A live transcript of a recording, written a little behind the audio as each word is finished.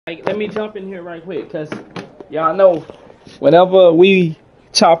Like, let me jump in here right quick, cause y'all know whenever we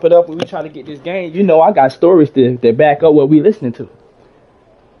chop it up and we try to get this game, you know I got stories to back up what we listening to.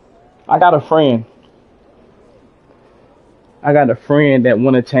 I got a friend. I got a friend that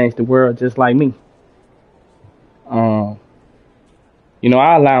want to change the world just like me. Um,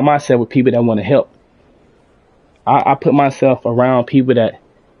 I align myself with people that want to help. I put myself around people that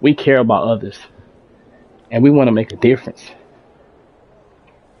we care about others and we want to make a difference.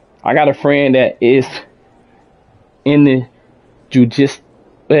 I got a friend that is in judici-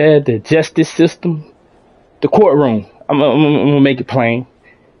 the justice system, the courtroom. I'm gonna make it plain.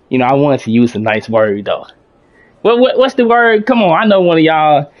 I wanted to use a nice word though. What's the word? Come on, I know one of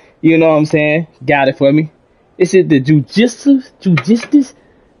y'all. You know what I'm saying? Got it for me. Is it the justice,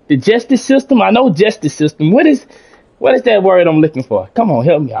 the justice system? I know justice system. What is that word I'm looking for? Come on,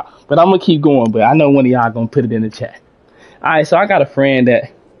 help me out. But I'm gonna keep going. But I know one of y'all gonna put it in the chat. All right, so I got a friend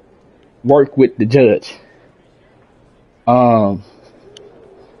that worked with the judge. Um,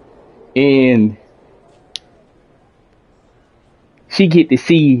 and she get to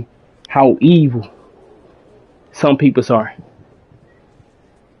see how evil some people are.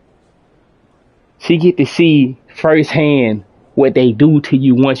 She get to see firsthand what they do to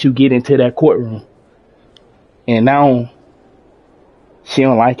you once you get into that courtroom. And now she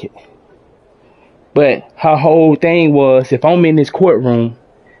don't like it. But her whole thing was, if I'm in this courtroom,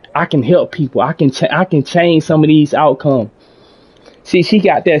 I can help people. I can change some of these outcomes. See, she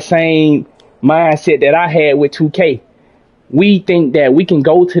got that same mindset that I had with 2K. We think that we can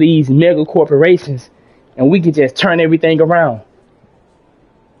go to these mega corporations and we can just turn everything around.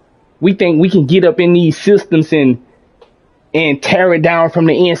 We think we can get up in these systems and tear it down from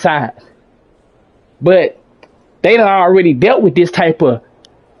the inside. But they done already dealt with this type of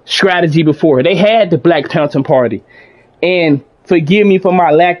strategy before. They had the Black Panther Party. And forgive me for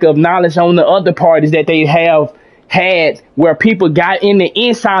my lack of knowledge on the other parties that they have had, where people got in the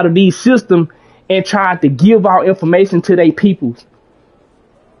inside of these systems and tried to give out information to their peoples,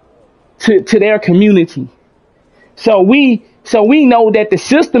 to their community. So we know that the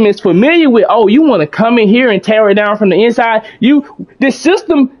system is familiar with, oh, you want to come in here and tear it down from the inside. The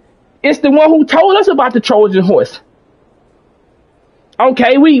system is the one who told us about the Trojan horse.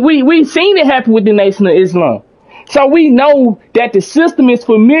 Okay, we seen it happen with the Nation of Islam. So we know that the system is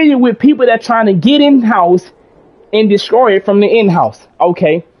familiar with people that trying to get in house and destroy it from the in-house.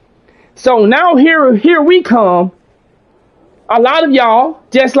 Okay. So now here we come. A lot of y'all,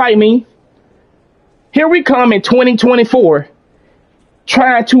 just like me, here we come in 2024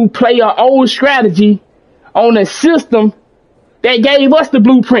 trying to play an old strategy on a system that gave us the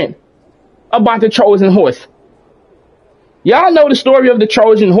blueprint about the Trojan horse. Y'all know the story of the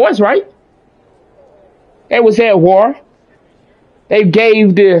Trojan horse, right? It was at war. They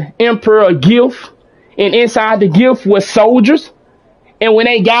gave the emperor a gift, and inside the gift was soldiers. And when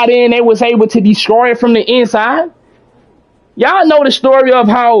they got in, they was able to destroy it from the inside. Y'all know the story of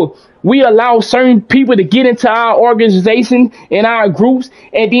how we allow certain people to get into our organization and our groups,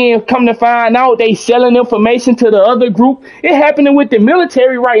 and then come to find out they selling information to the other group. It happening with the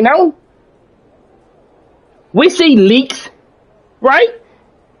military right now. We see leaks, right?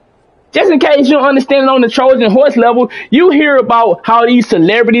 Just in case you don't understand it on the Trojan horse level, you hear about how these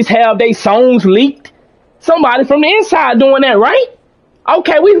celebrities have their songs leaked. Somebody from the inside doing that, right?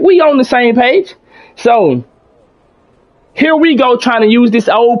 Okay, we on the same page. So here we go trying to use this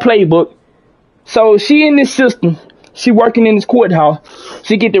old playbook. So she in this system, she working in this courthouse.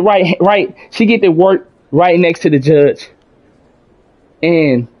 She get she get to work right next to the judge.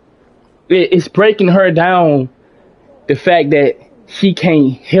 And it's breaking her down, the fact that she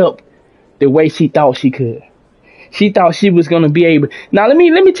can't help the way she thought she could. She thought she was gonna be able. Now let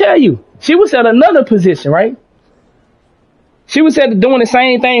me tell you, she was at another position, right? She was at doing the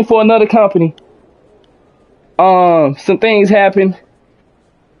same thing for another company. Some things happened.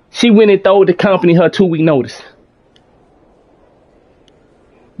 She went and told the company her 2-week notice.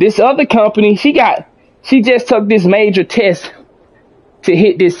 This other company, she just took this major test to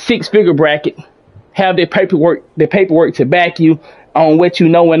hit this 6-figure bracket, have the paperwork to back you on what you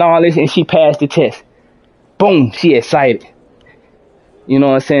know and all this, and she passed the test. Boom, she excited. You know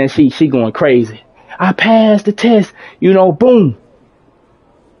what I'm saying? She going crazy. I passed the test, boom.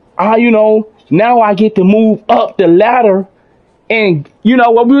 Now I get to move up the ladder, and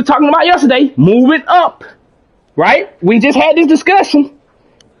what we were talking about yesterday, moving up, right? We just had this discussion.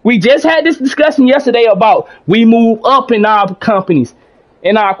 Yesterday about we move up in our companies,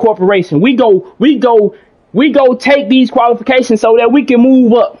 in our corporation. We go take these qualifications so that we can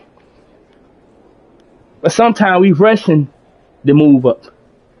move up. But sometimes we rushing to move up.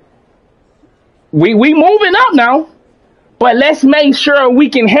 We moving up now, but let's make sure we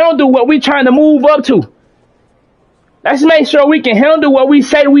can handle what we trying to move up to. Let's make sure we can handle what we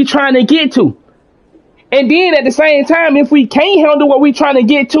say we trying to get to. And then at the same time, if we can't handle what we trying to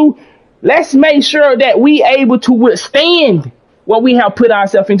get to, let's make sure that we able to withstand what we have put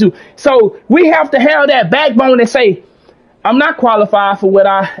ourselves into. So we have to have that backbone and say, I'm not qualified for what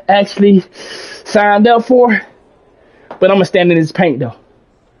I actually signed up for, but I'm gonna stand in this paint though.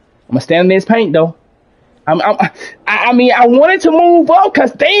 I mean, I wanted to move up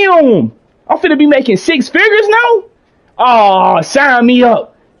because damn, I'm finna be making 6 figures now. Oh, sign me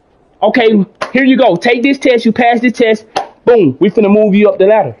up. Okay, here you go. Take this test. You pass this test. Boom, we finna move you up the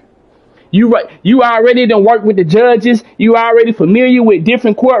ladder. You already done work with the judges. You already familiar with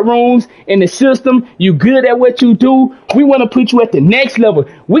different courtrooms in the system. You good at what you do. We want to put you at the next level.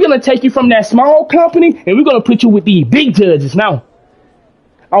 We're going to take you from that small company and we're going to put you with the big judges now.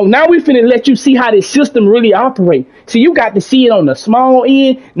 Oh, now we finna let you see how this system really operates. So you got to see it on the small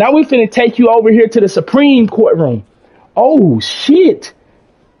end. Now we finna take you over here to the Supreme Courtroom. Oh, shit.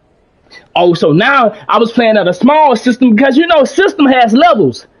 Oh, so now I was playing at a small system because, you know, system has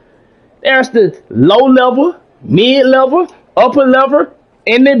levels. There's the low level, mid level, upper level,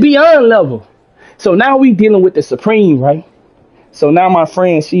 and the beyond level. So now we dealing with the Supreme, right? So now my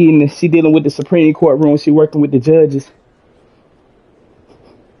friend, she dealing with the Supreme Courtroom. She working with the judges.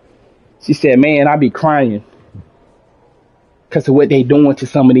 She said, man, I be crying because of what they doing to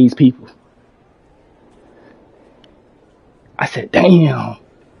some of these people. I said, damn.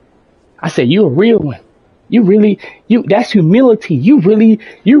 I said, you a real one. That's humility. You really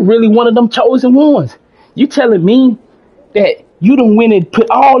one of them chosen ones. You telling me that you done went and put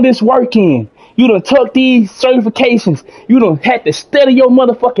all this work in. You done took these certifications. You done had to study your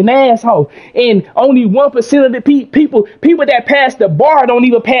motherfucking ass off. And only 1% of the people that pass the bar don't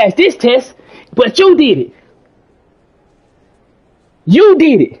even pass this test. But you did it. You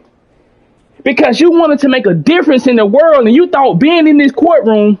did it. Because you wanted to make a difference in the world and you thought being in this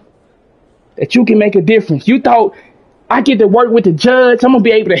courtroom that you can make a difference. You thought I get to work with the judge. I'm going to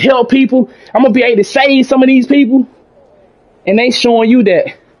be able to help people. I'm going to be able to save some of these people. And they showing you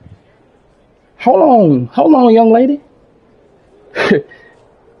that. Hold on, young lady.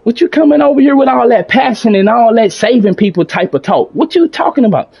 What you coming over here with all that passion and all that saving people type of talk? What you talking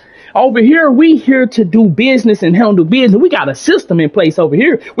about? Over here, we here to do business and handle business. We got a system in place over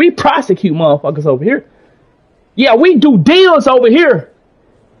here. We prosecute motherfuckers over here. Yeah, we do deals over here.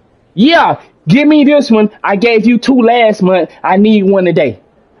 Yeah, give me this one. I gave you 2 last month. I need 1 today.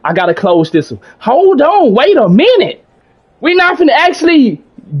 I got to close this one. Hold on. Wait a minute. We're not going to actually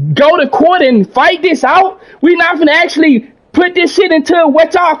go to court and fight this out. We're not going to actually put this shit into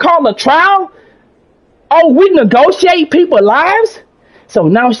what y'all call a trial. Oh, we negotiate people's lives. So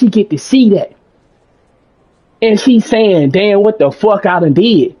now she get to see that. And she's saying, damn, what the fuck I done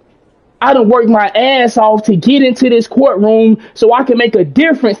did. I done worked my ass off to get into this courtroom so I can make a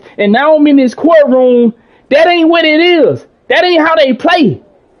difference. And now I'm in this courtroom. That ain't what it is. That ain't how they play.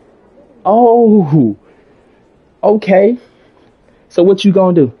 Oh, okay. So what you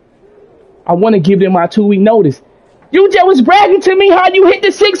gonna do? I want to give them my 2-week notice. You just was bragging to me how you hit the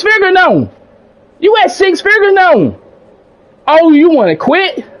 6-figure now. You at 6-figure now. Oh, you want to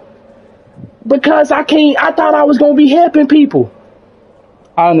quit? Because I thought I was going to be helping people.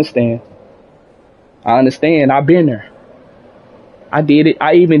 I understand. I've been there. I did it.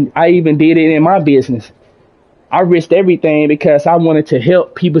 I even did it in my business. I risked everything because I wanted to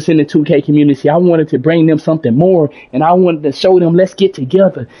help people in the 2K community. I wanted to bring them something more. And I wanted to show them, let's get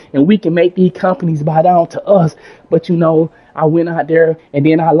together and we can make these companies bow down to us. But, you know, I went out there and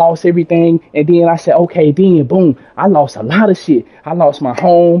then I lost everything. And then I said, okay, then boom, I lost a lot of shit. I lost my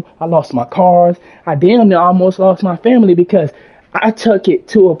home. I lost my cars. I damn near almost lost my family because I took it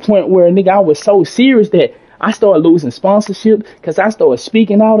to a point where, nigga, I was so serious that I started losing sponsorship because I started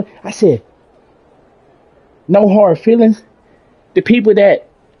speaking out. I said, no hard feelings. The people that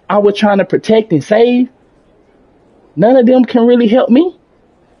I was trying to protect and save, none of them can really help me.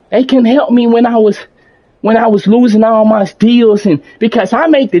 They can help me when I was losing all my deals, and because I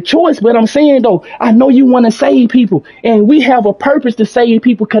make the choice. But I'm saying though, I know you want to save people, and we have a purpose to save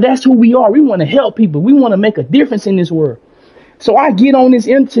people because that's who we are. We want to help people. We want to make a difference in this world. So I get on this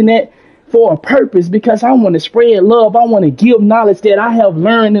internet for a purpose because I want to spread love. I want to give knowledge that I have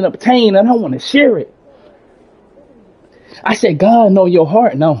learned and obtained, and I want to share it. I said, God know your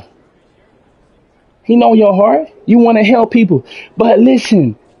heart. No. He know your heart. You want to help people. But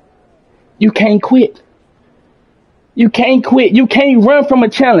listen, you can't quit. You can't quit. You can't run from a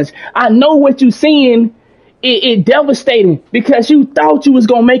challenge. I know what you're seeing. It devastating because you thought you was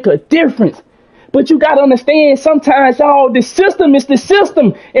going to make a difference. But you got to understand, sometimes, y'all, the system is the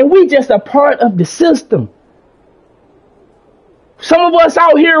system, and we just a part of the system. Some of us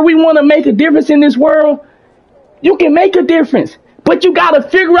out here, we want to make a difference in this world. You can make a difference, but you got to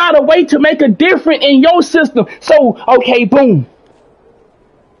figure out a way to make a difference in your system. So, okay, boom.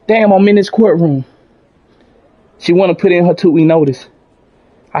 Damn, I'm in this courtroom. She want to put in her 2-week notice.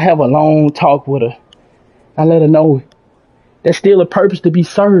 I have a long talk with her. I let her know there's still a purpose to be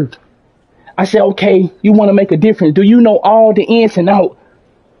served. I said, okay, you want to make a difference. Do you know all the ins and outs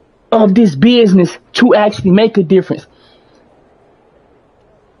of this business to actually make a difference?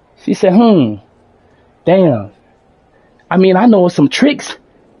 She said, damn. I mean, I know some tricks.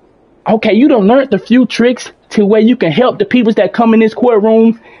 Okay, you done learned a few tricks to where you can help the people that come in this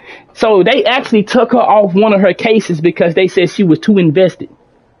courtroom. So they actually took her off one of her cases because they said she was too invested.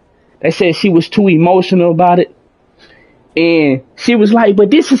 They said she was too emotional about it. And she was like,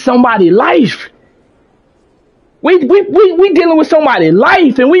 but this is somebody's life. We dealing with somebody's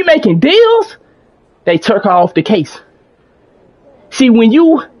life and we making deals. They took her off the case. See, when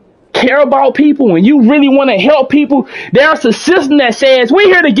you care about people, when you really want to help people, there's a system that says, we're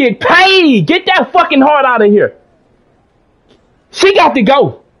here to get paid. Get that fucking heart out of here. She got to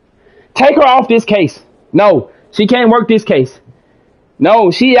go. Take her off this case. No, she can't work this case.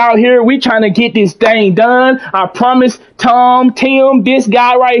 No, she out here. We trying to get this thing done. I promise Tim, this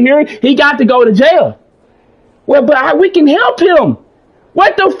guy right here, he got to go to jail. Well, but we can help him.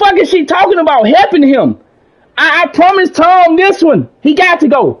 What the fuck is she talking about helping him? I promised Tom this one. He got to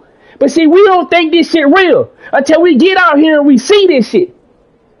go. But see, we don't think this shit real until we get out here and we see this shit.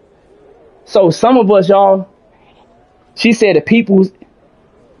 So some of us, y'all, she said the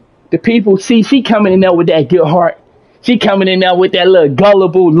people, see, she coming in there with that good heart. She coming in there with that little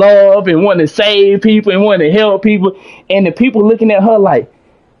gullible love and want to save people and want to help people. And the people looking at her like,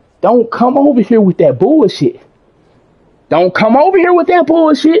 don't come over here with that bullshit. Don't come over here with that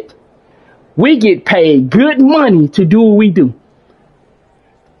bullshit. We get paid good money to do what we do.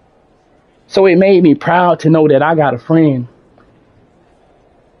 So it made me proud to know that I got a friend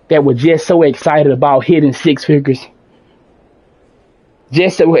that was just so excited about hitting 6 figures.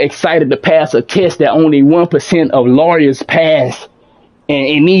 Just so excited to pass a test that only 1% of lawyers pass.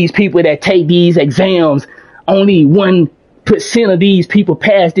 And these people that take these exams, only 1% of these people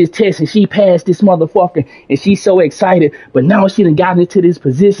pass this test, and she passed this motherfucker, and she's so excited. But now she done gotten into this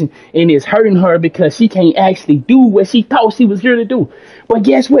position, and it's hurting her because she can't actually do what she thought she was here to do. But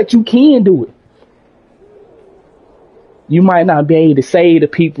guess what? You can do it. You might not be able to save the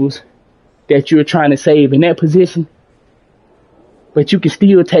peoples that you're trying to save in that position, but you can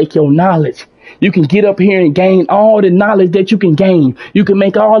still take your knowledge. You can get up here and gain all the knowledge that you can gain. You can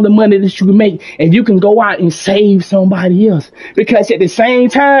make all the money that you can make, and you can go out and save somebody else. Because at the same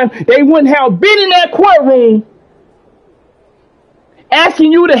time, they wouldn't have been in that courtroom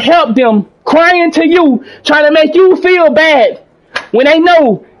asking you to help them, crying to you, trying to make you feel bad when they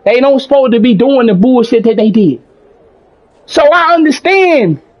know they don't supposed to be doing the bullshit that they did. So I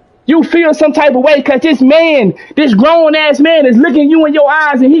understand you feel some type of way because this man, this grown ass man is looking you in your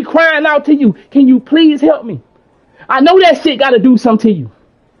eyes and he crying out to you. Can you please help me? I know that shit got to do something to you.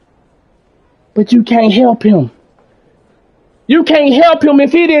 But you can't help him. You can't help him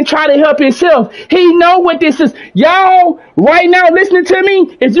if he didn't try to help himself. He know what this is. Y'all, right now, listening to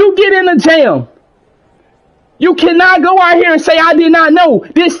me, if you get in a jam, you cannot go out here and say, I did not know.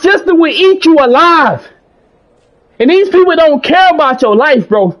 This system will eat you alive. And these people don't care about your life,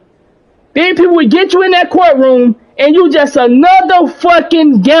 bro. These people will get you in that courtroom and you just another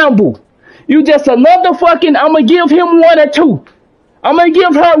fucking gamble. You just another fucking, I'm going to give him 1 or 2. I'm going to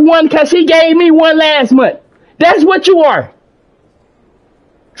give her 1 because he gave me 1 last month. That's what you are.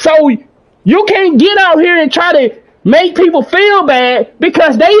 So you can't get out here and try to make people feel bad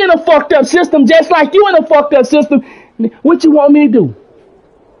because they in a fucked up system just like you in a fucked up system. What you want me to do?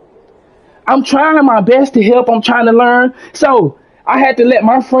 I'm trying my best to help. I'm trying to learn. So I had to let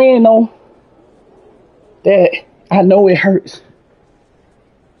my friend know that I know it hurts.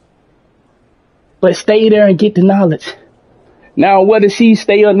 But stay there and get the knowledge. Now, whether she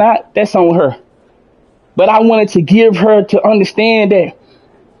stay or not, that's on her. But I wanted to give her to understand that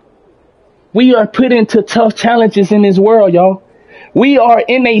we are put into tough challenges in this world, y'all. We are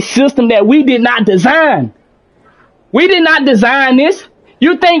in a system that we did not design. We did not design this.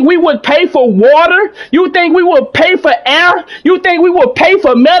 You think we would pay for water? You think we would pay for air? You think we would pay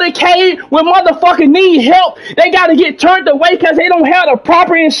for Medicaid when motherfuckers need help? They got to get turned away because they don't have the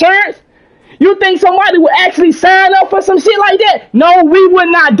proper insurance? You think somebody would actually sign up for some shit like that? No, we would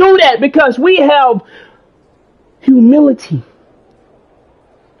not do that because we have humility.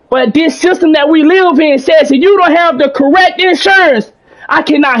 But this system that we live in says if you don't have the correct insurance, I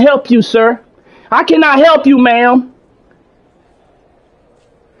cannot help you, sir. I cannot help you, ma'am.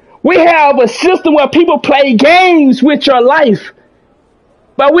 We have a system where people play games with your life.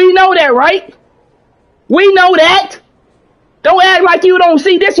 But we know that, right? We know that. Don't act like you don't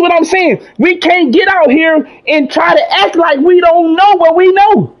see. This is what I'm saying. We can't get out here and try to act like we don't know what we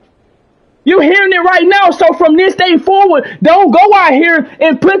know. You're hearing it right now. So from this day forward, don't go out here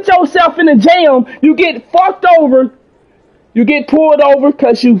and put yourself in a jam. You get fucked over. You get pulled over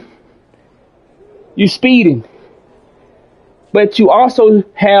because you speeding. But you also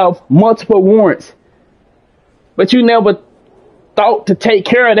have multiple warrants. But you never thought to take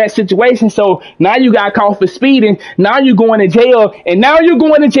care of that situation. So now you got caught for speeding. Now you're going to jail. And now you're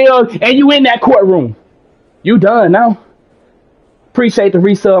going to jail and you in that courtroom. You done now. Appreciate the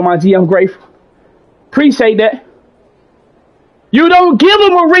resub, my G. I'm grateful. Appreciate that. You don't give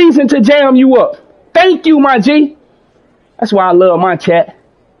them a reason to jam you up. Thank you, my G. That's why I love my chat.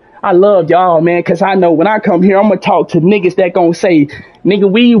 I love y'all, man, because I know when I come here, I'm going to talk to niggas that going to say,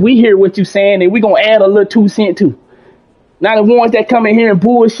 nigga, we hear what you saying, and we going to add a little 2 cents too. Now the ones that come in here and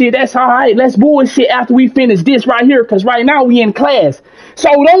bullshit, that's all right. Let's bullshit after we finish this right here, because right now we in class. So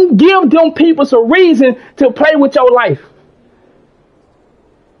don't give them people a reason to play with your life.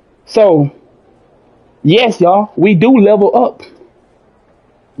 So, yes, y'all, we do level up.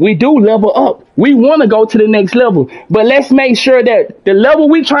 We do level up. We want to go to the next level. But let's make sure that the level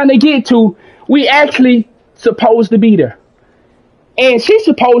we trying to get to, we actually supposed to be there. And she's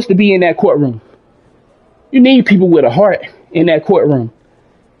supposed to be in that courtroom. You need people with a heart in that courtroom.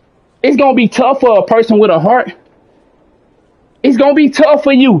 It's going to be tough for a person with a heart. It's going to be tough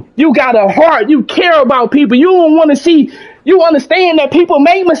for you. You got a heart. You care about people. You don't want to see, you understand that people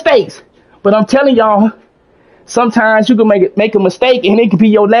make mistakes. But I'm telling y'all, sometimes you can make a mistake and it could be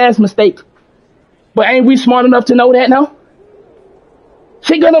your last mistake. But ain't we smart enough to know that now?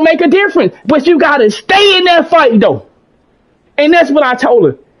 She gonna make a difference. But you gotta stay in that fight though. And that's what I told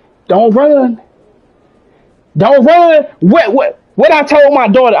her. Don't run. Don't run. What I told my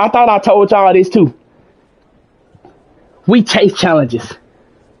daughter, I thought I told y'all this too. We chase challenges.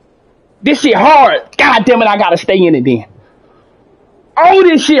 This shit hard. God damn it, I gotta stay in it then. Oh,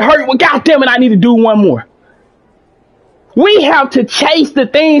 this shit hurt. Well, God damn it, I need to do one more. We have to chase the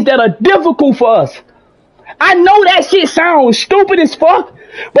things that are difficult for us. I know that shit sounds stupid as fuck,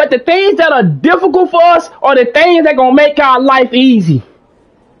 but the things that are difficult for us are the things that gonna make our life easy.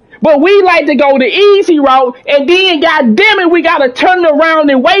 But we like to go the easy route, and then, God damn it, we gotta turn around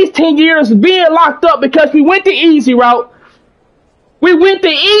and waste 10 years being locked up because we went the easy route. We went the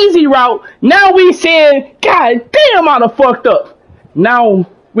easy route. Now we saying, God damn, I done fucked up. Now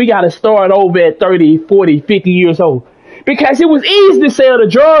we gotta start over at 30, 40, 50 years old. Because it was easy to sell the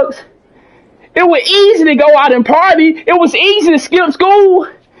drugs. It was easy to go out and party. It was easy to skip school.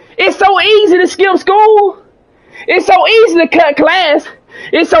 It's so easy to skip school. It's so easy to cut class.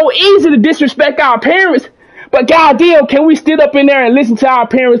 It's so easy to disrespect our parents. But goddamn, can we sit up in there and listen to our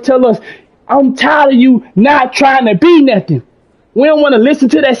parents tell us, I'm tired of you not trying to be nothing. We don't want to listen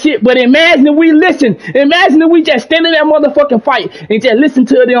to that shit, but imagine if we listen. Imagine if we just stand in that motherfucking fight and just listen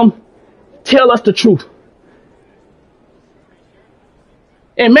to them tell us the truth.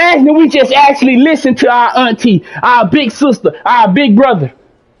 Imagine if we just actually listen to our auntie, our big sister, our big brother.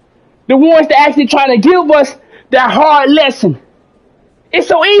 The ones that actually trying to give us that hard lesson. It's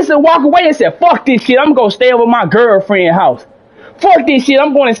so easy to walk away and say, fuck this shit, I'm going to stay over my girlfriend's house. Fuck this shit,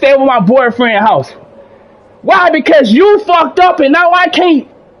 I'm going to stay over my boyfriend's house. Why? Because you fucked up and now I can't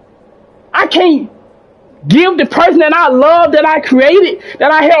give the person that I love, that I created,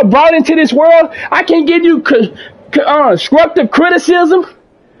 that I helped brought into this world, I can't give you constructive criticism.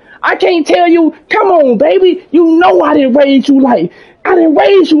 I can't tell you, come on, baby, you know I didn't raise you like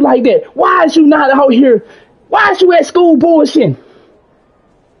that. Why is you not out here? Why is you at school bullshitting?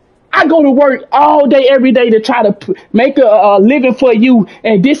 I go to work all day, every day to try to make a living for you,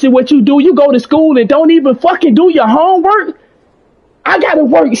 and this is what you do. You go to school and don't even fucking do your homework. I got to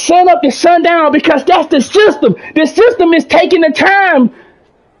work sun up to sundown because that's the system. The system is taking the time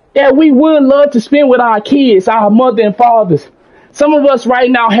that we would love to spend with our kids, our mother and fathers. Some of us right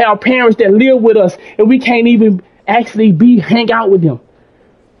now have parents that live with us and we can't even actually hang out with them.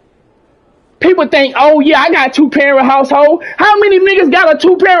 People think, oh yeah, I got a 2-parent household. How many niggas got a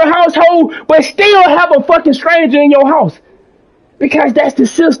 2-parent household but still have a fucking stranger in your house? Because that's the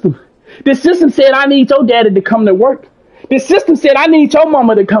system. The system said, I need your daddy to come to work. The system said, I need your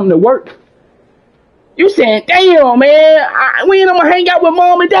mama to come to work. You saying, damn, man, we ain't gonna hang out with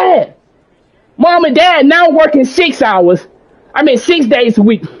mom and dad. Mom and dad now working 6 days a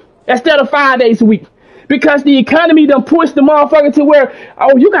week. instead of 5 days a week. Because the economy done pushed the motherfucker to where,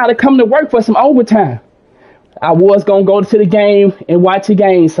 oh, you gotta come to work for some overtime. I was gonna go to the game and watch the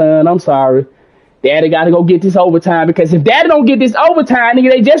game, son. I'm sorry. Daddy gotta go get this overtime, because if daddy don't get this overtime, nigga,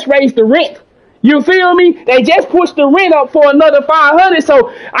 they just raised the rent. You feel me? They just pushed the rent up for another 500.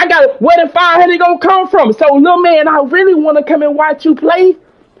 So I got, where the 500 gonna come from? So little man, I really wanna come and watch you play.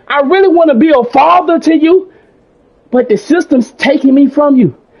 I really wanna be a father to you. But the system's taking me from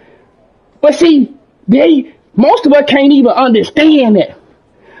you. But see, most of us can't even understand that.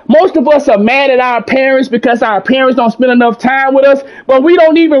 Most of us are mad at our parents because our parents don't spend enough time with us, but we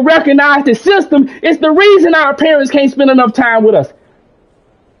don't even recognize the system. It's the reason our parents can't spend enough time with us.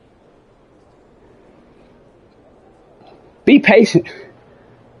 Be patient.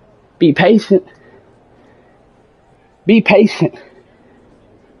 Be patient. Be patient.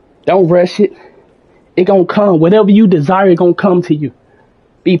 Don't rush it. It gonna come. Whatever you desire, it gonna come to you.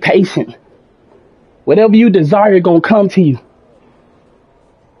 Be patient. Whatever you desire, it gonna come to you.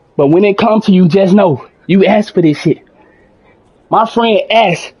 But when it comes to you, just know, you asked for this shit. My friend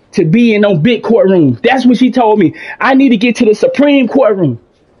asked to be in no big courtroom. That's what she told me. I need to get to the Supreme Courtroom.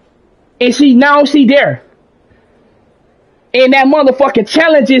 And now she there. And that motherfucking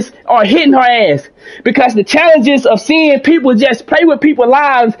challenges are hitting her ass. Because the challenges of seeing people just play with people's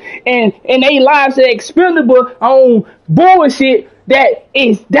lives and their lives are expendable on bullshit,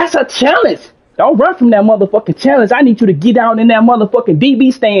 that's a challenge. Don't run from that motherfucking challenge. I need you to get down in that motherfucking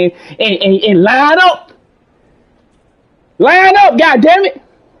DB stand and line up. Line up, goddammit.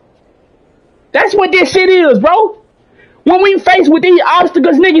 That's what this shit is, bro. When we faced with these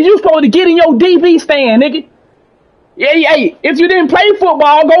obstacles, niggas, you supposed to get in your DB stand, nigga. Yeah. If you didn't play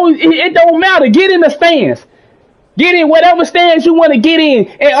football, it don't matter. Get in the stands. Get in whatever stands you want to get in,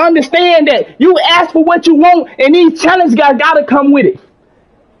 and understand that you ask for what you want, and these challenges gotta come with it.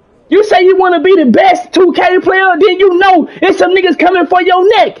 You say you want to be the best 2K player, then you know it's some niggas coming for your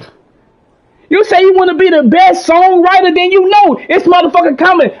neck. You say you want to be the best songwriter, then you know it's motherfucking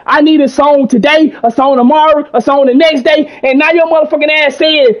coming. I need a song today, a song tomorrow, a song the next day, and now your motherfucking ass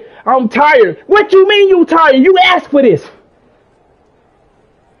said, I'm tired. What you mean you tired? You asked for this.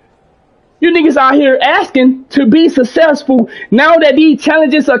 You niggas out here asking to be successful. Now that these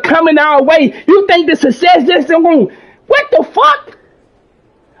challenges are coming our way, you think the success just going, what the fuck?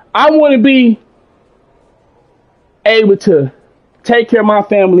 I want to be able to take care of my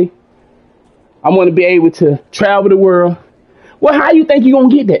family. I want to be able to travel the world. Well, how you think you're going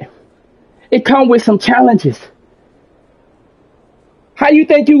to get that? It comes with some challenges. How you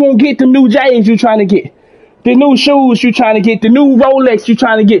think you're going to get the new J's you're trying to get? The new shoes you're trying to get? The new Rolex you're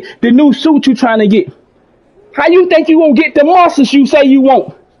trying to get? The new suit you're trying to get? How you think you're going to get the muscles you say you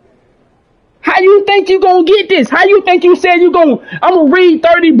want? How you think you gonna get this? How you think you said I'm gonna read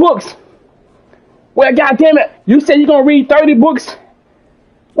 30 books? Well, goddamn it, you said you're gonna read 30 books?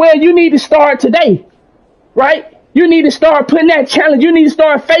 Well, you need to start today, right? You need to start putting that challenge. You need to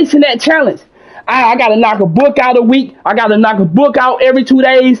start facing that challenge. I gotta knock a book out a week. I gotta knock a book out every 2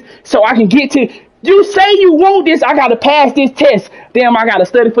 days so I can get to. You say you want this, I gotta pass this test. Damn, I gotta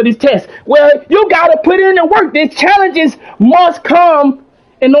study for this test. Well, you gotta put in the work. These challenges must come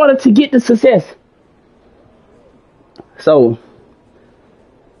in order to get the success. So,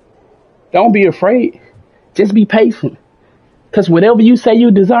 don't be afraid. Just be patient. Because whatever you say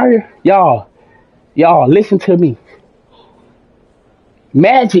you desire, y'all, listen to me.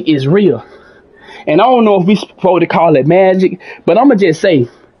 Magic is real. And I don't know if we're supposed to call it magic, but I'm going to just say,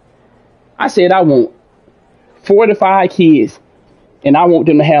 I said I want 4 to 5 kids, and I want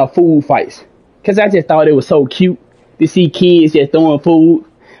them to have food fights. Because I just thought it was so cute to see kids just throwing food.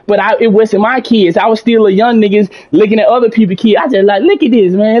 But it wasn't my kids. I was still a young niggas looking at other people's kids. I just like, look at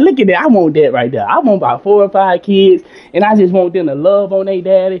this, man. Look at that. I want that right there. I want about 4 or 5 kids. And I just want them to love on their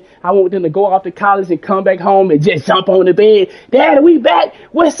daddy. I want them to go off to college and come back home and just jump on the bed. Daddy, we back.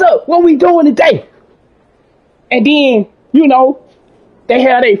 What's up? What we doing today? And then, they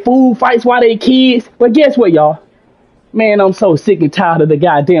have their food fights while they kids. But guess what, y'all? Man, I'm so sick and tired of the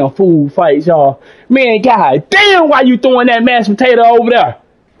goddamn food fights, y'all. Man, goddamn, why you throwing that mashed potato over there?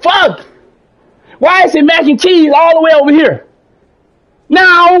 Fuck! Why is it mac and cheese all the way over here? Nah,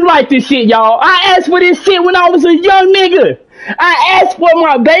 I don't like this shit, y'all. I asked for this shit when I was a young nigga. I asked for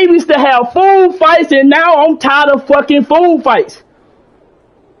my babies to have food fights, and now I'm tired of fucking food fights.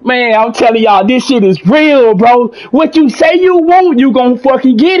 Man, I'm telling y'all, this shit is real, bro. What you say you want, you gonna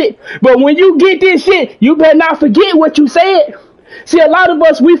fucking get it. But when you get this shit, you better not forget what you said. See, a lot of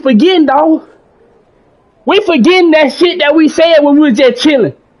us, we forgetting, dog. We forgetting that shit that we said when we was just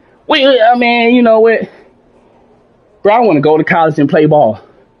chilling. Man, you know what? Bro, I want to go to college and play ball.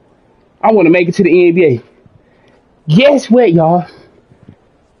 I want to make it to the NBA. Guess what, y'all?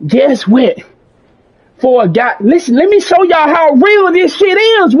 Guess what? For a guy, listen, let me show y'all how real this shit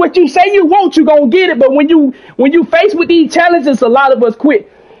is. What you say you want, you gonna get it. But when you face with these challenges, a lot of us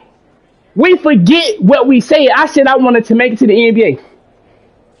quit. We forget what we say. I said I wanted to make it to the NBA.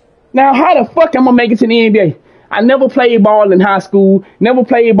 Now, how the fuck am I gonna make it to the NBA? I never played ball in high school, never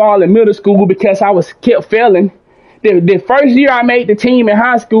played ball in middle school because I was kept failing. The first year I made the team in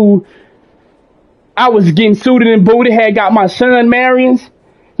high school, I was getting suited and booted, had got my son Marions.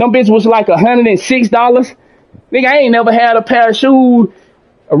 Them bitch was like $106. Nigga, I ain't never had a pair of shoes,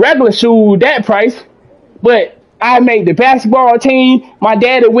 a regular shoe, that price. But I made the basketball team. My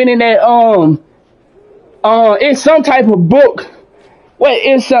daddy went in that, it's some type of book. Well,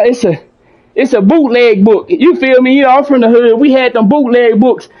 it's a bootleg book. You feel me? You know, I'm from the hood. We had them bootleg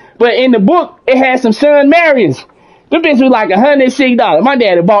books. But in the book, it had some Son Marions. Them bitch was like $106. My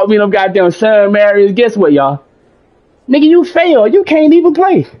daddy bought me them goddamn Son Marions. Guess what, y'all? Nigga, you failed. You can't even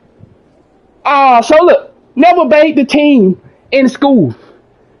play. So look, never made the team in school.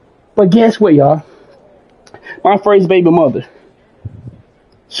 But guess what, y'all? My first baby mother,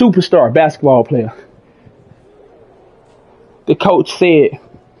 superstar basketball player. The coach said,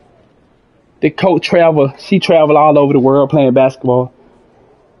 she traveled all over the world playing basketball.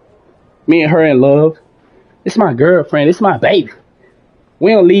 Me and her in love. It's my girlfriend. It's my baby.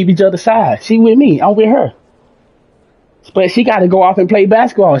 We don't leave each other's side. She with me. I'm with her. But she got to go off and play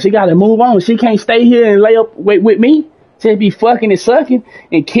basketball. She got to move on. She can't stay here and lay up with me. She be fucking and sucking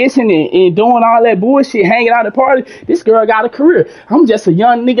and kissing and doing all that bullshit, hanging out at the party. This girl got a career. I'm just a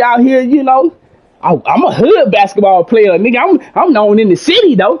young nigga out here, you know. I'm a hood basketball player, nigga. I'm known in the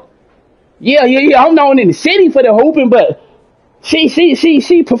city though. Yeah. I'm known in the city for the hooping, but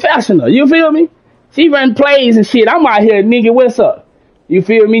she professional. You feel me? She run plays and shit. I'm out here, nigga. What's up? You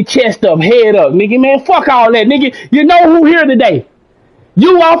feel me? Chest up, head up, nigga. Man, fuck all that, nigga. You know who here today?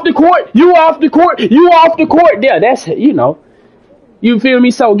 You off the court. You off the court. You off the court. There, that's it. You know. You feel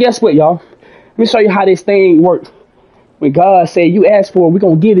me? So guess what, y'all? Let me show you how this thing works. When God said you ask for it, we're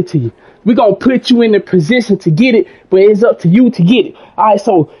going to get it to you. We're going to put you in the position to get it, but it's up to you to get it. All right,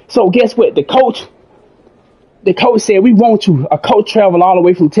 so guess what? The coach said, we want you. A coach traveled all the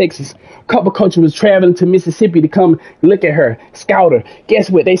way from Texas. A couple coaches was traveling to Mississippi to come look at her, scout her. Guess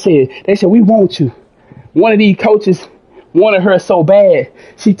what? They said, we want you. One of these coaches wanted her so bad,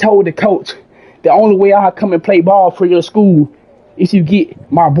 she told the coach, the only way I'll come and play ball for your school is you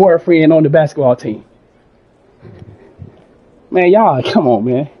get my boyfriend on the basketball team. Man, y'all, come on,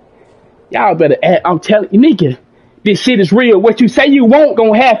 man. Y'all better act. I'm telling you, nigga, this shit is real. What you say you won't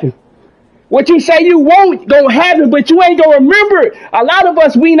gonna happen. What you say you won't gonna happen, but you ain't gonna remember it. A lot of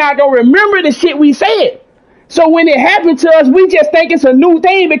us, we not gonna remember the shit we said. So when it happened to us, we just think it's a new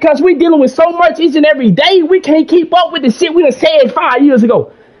thing because we dealing with so much each and every day. We can't keep up with the shit we done said 5 years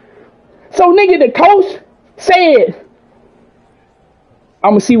ago. So nigga, the coach said,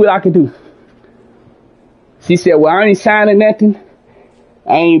 I'm gonna see what I can do. She said, well, I ain't signing nothing.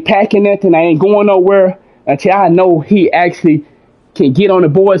 I ain't packing nothing. I ain't going nowhere until I know he actually can get on the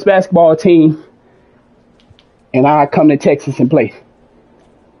boys basketball team and I come to Texas and play.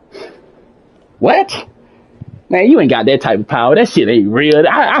 What? Man, you ain't got that type of power. That shit ain't real.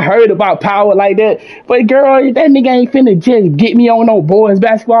 I heard about power like that. But girl, that nigga ain't finna just get me on no boys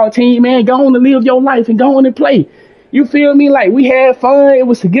basketball team, man. Go on and live your life and go on and play. You feel me? Like, we had fun. It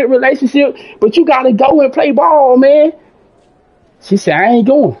was a good relationship. But you got to go and play ball, man. She said, I ain't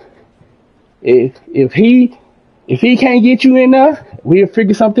going. If he can't get you in there, we'll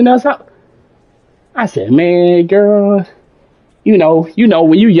figure something else out. I said, man, girl, you know,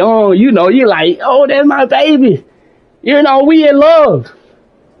 when you young, you know, you're like, oh, that's my baby. You know, we in love.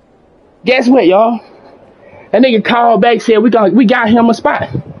 Guess what, y'all? That nigga called back, said, we got him a spot.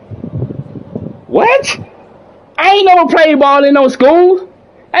 What? I ain't never played ball in no school.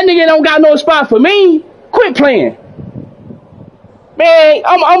 That nigga don't got no spot for me. Quit playing. Man,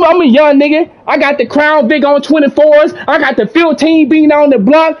 I'm a young nigga. I got the Crown Vic on 24s. I got the 15 being on the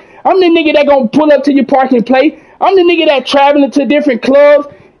block. I'm the nigga that gonna pull up to your park and play. I'm the nigga that traveling to different clubs.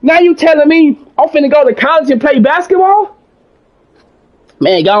 Now you telling me I'm finna go to college and play basketball?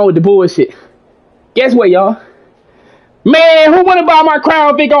 Man, go on with the bullshit. Guess what, y'all? Man, who wanna buy my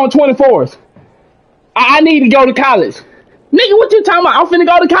Crown Vic on 24s? I need to go to college. Nigga, what you talking about? I'm finna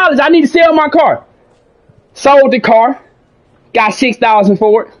go to college. I need to sell my car. Sold the car. Got $6,000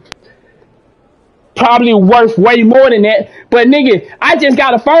 for it. Probably worth way more than that. But nigga, I just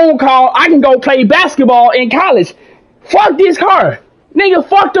got a phone call. I can go play basketball in college. Fuck this car. Nigga,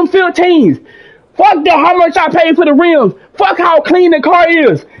 fuck them 15s. Fuck how much I paid for the rims. Fuck how clean the car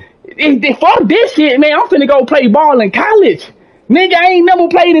is. Fuck this shit, man. I'm finna go play ball in college. Nigga, I ain't never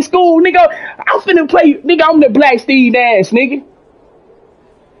played in school. Nigga, I'm finna play. Nigga, I'm the Black Steve Nash, nigga.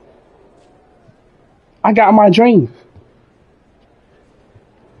 I got my dream.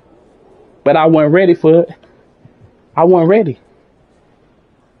 But I wasn't ready for it. I wasn't ready.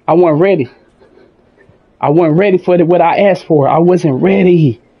 I wasn't ready. I wasn't ready for what I asked for. I wasn't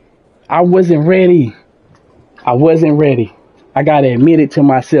ready. I wasn't ready. I wasn't ready. I gotta admit it to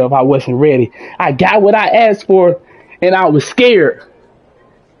myself. I wasn't ready. I got what I asked for, and I was scared.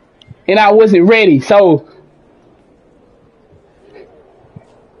 And I wasn't ready. So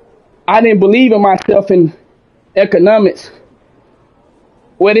I didn't believe in myself in economics.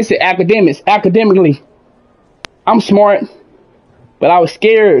 What is it? Academics. Academically, I'm smart, but I was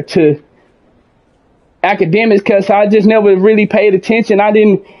scared to academics because I just never really paid attention. I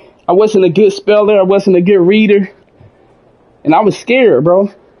wasn't a good speller. I wasn't a good reader. And I was scared,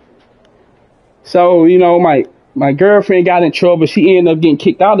 bro. So, you know, my girlfriend got in trouble. She ended up getting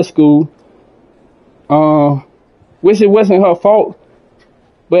kicked out of school. Which it wasn't her fault.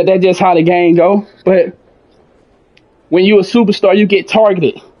 But that's just how the game go. But when you a superstar, you get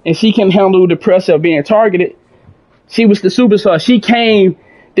targeted. And she can handle the pressure of being targeted. She was the superstar. She came,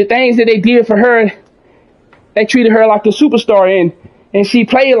 the things that they did for her, they treated her like a superstar. And she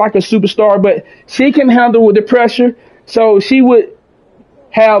played like a superstar. But she can handle the pressure. So she would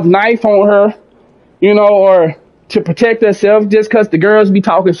have knife on her, you know, or to protect herself just because the girls be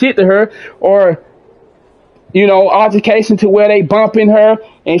talking shit to her, or, you know, altercation to where they bumping her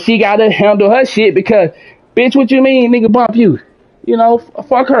and she got to handle her shit because, bitch, what you mean, nigga, bump you? You know,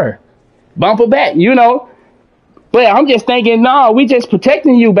 fuck her. Bump her back, you know. But I'm just thinking, nah, we just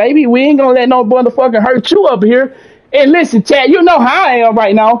protecting you, baby. We ain't gonna let no motherfucker hurt you up here. And listen, Chad, you know how I am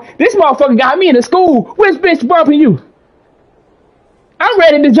right now. This motherfucker got me in the school. Which bitch bumping you? I'm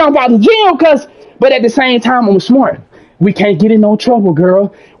ready to jump out the gym but at the same time, I'm smart. We can't get in no trouble,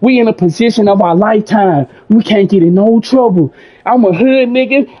 girl. We in a position of our lifetime. We can't get in no trouble. I'm a hood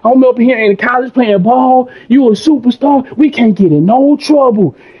nigga. I'm up here in college playing ball. You a superstar. We can't get in no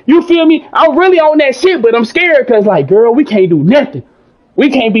trouble. You feel me? I'm really on that shit, but I'm scared because, like, girl, we can't do nothing.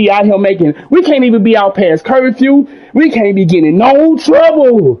 We can't be out here we can't even be out past curfew. We can't be getting in no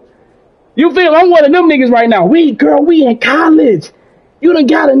trouble. You feel? I'm one of them niggas right now. We in college. You done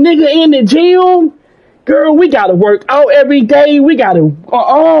got a nigga in the gym. Girl, we gotta work out every day. We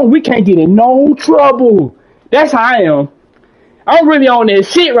can't get in no trouble. That's how I am. I'm really on that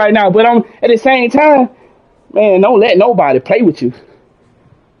shit right now, but I'm at the same time, man, don't let nobody play with you.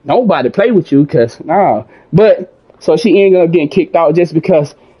 Nobody play with you, cause nah. But so she ended up getting kicked out just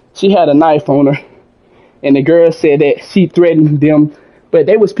because she had a knife on her. And the girl said that she threatened them. But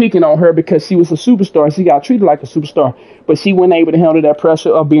they was picking on her because she was a superstar. She got treated like a superstar. But she wasn't able to handle that pressure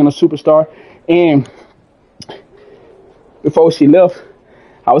of being a superstar. And before she left,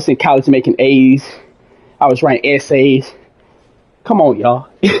 I was in college making A's. I was writing essays. Come on, y'all.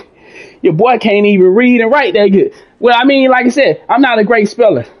 Your boy can't even read and write that good. Well, I mean, like I said, I'm not a great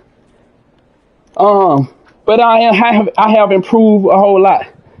speller. But I have improved a whole lot.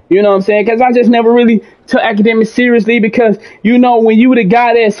 You know what I'm saying? Because I just never really took academics seriously because, you know, when you the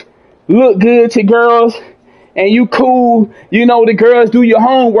guy that's look good to girls and you cool, you know, the girls do your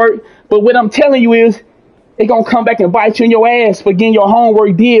homework. But what I'm telling you is they going to come back and bite you in your ass for getting your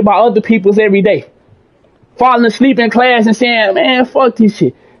homework did by other people's every day. Falling asleep in class and saying, man, fuck this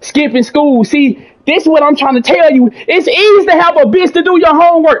shit. Skipping school. See, this is what I'm trying to tell you. It's easy to have a bitch to do your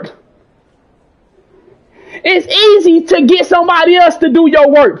homework. It's easy to get somebody else to do your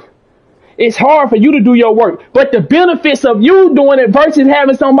work. It's hard for you to do your work. But the benefits of you doing it versus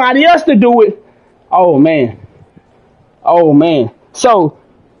having somebody else to do it, oh, man. Oh, man. So,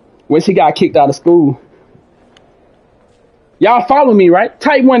 when she got kicked out of school, y'all follow me, right?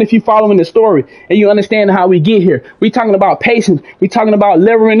 Type 1 if you following the story and you understand how we get here. We talking about patience. We talking about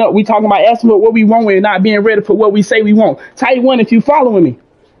leveling up. We talking about asking for what we want and not being ready for what we say we want. Type 1 if you following me.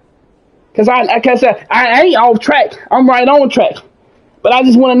 Because I ain't off track. I'm right on track. But I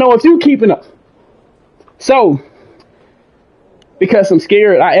just want to know if you keeping up. So, because I'm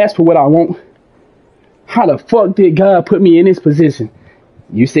scared, I asked for what I want. How the fuck did God put me in this position?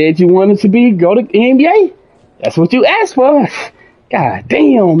 You said you wanted to go to the NBA? That's what you asked for. God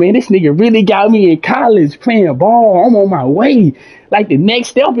damn, man, this nigga really got me in college playing ball. I'm on my way. Like the next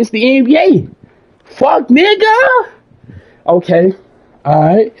step is the NBA. Fuck, nigga. Okay. All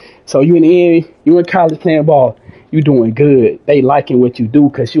right. So you in college playing ball. You doing good. They liking what you do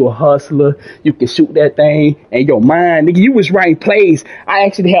because you a hustler. You can shoot that thing. And your mind, nigga, you was writing plays. I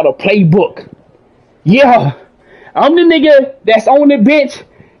actually had a playbook. Yeah. I'm the nigga that's on the bench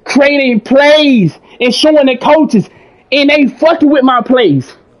creating plays and showing the coaches, and they fucking with my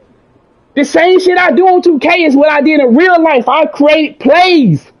plays. The same shit I do on 2K is what I did in real life. I create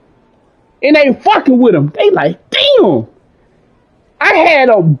plays, and they fucking with them. They like, damn. I had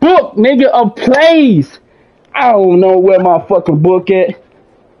a book, nigga, of plays. I don't know where my fucking book at,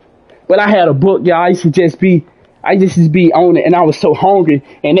 but I had a book, y'all. I used to just be on it, and I was so hungry.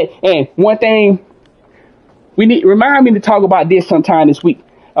 And one thing, remind me to talk about this sometime this week,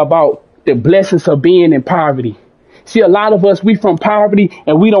 about the blessings of being in poverty. See, a lot of us, we from poverty,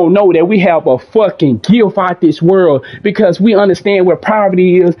 and we don't know that we have a fucking gift out this world, because we understand where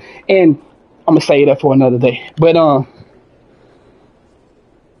poverty is. And I'm gonna say that for another day. But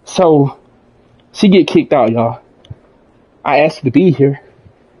so she get kicked out, y'all. I asked her to be here.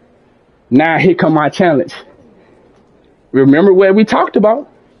 Now here come my challenge. Remember what we talked about?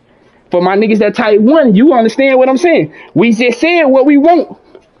 For my niggas that type 1, you understand what I'm saying? We just said what we want.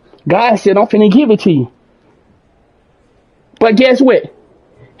 God said, I'm finna give it to you. But guess what?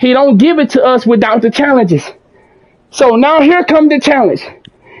 He don't give it to us without the challenges. So now here come the challenge.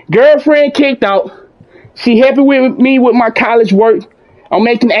 Girlfriend kicked out. She helping with me with my college work. I'm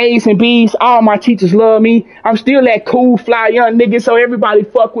making A's and B's. All my teachers love me. I'm still that cool, fly young nigga, so everybody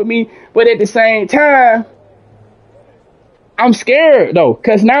fuck with me. But at the same time, I'm scared though,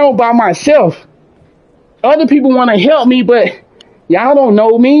 because now I'm by myself. Other people want to help me, but y'all don't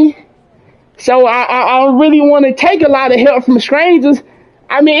know me. So I really want to take a lot of help from strangers.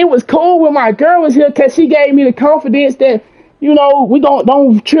 I mean, it was cool when my girl was here, because she gave me the confidence that, you know, we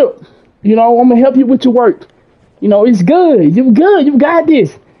don't trip. You know, I'm going to help you with your work. You know, it's good. You're good. You got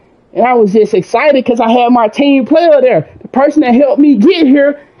this. And I was just excited because I had my team player there. The person that helped me get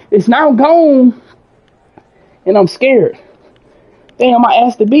here is now gone. And I'm scared. Damn, I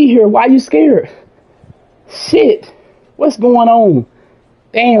asked to be here. Why you scared? Shit. What's going on?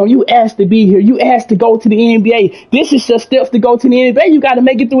 Damn, you asked to be here. You asked to go to the NBA. This is just steps to go to the NBA. You got to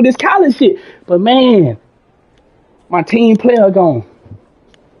make it through this college shit. But man, my team player gone.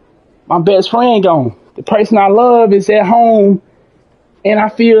 My best friend gone. The person I love is at home. And I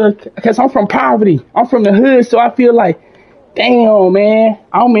feel, because I'm from poverty. I'm from the hood, so I feel like, damn, man,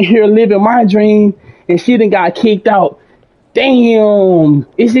 I'm in here living my dream, and she done got kicked out. Damn,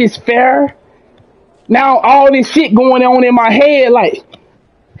 is this fair? Now all this shit going on in my head, like,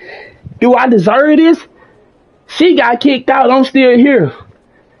 do I deserve this? She got kicked out, I'm still here.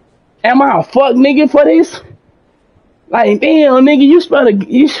 Am I a fuck nigga for this? Like, damn, nigga,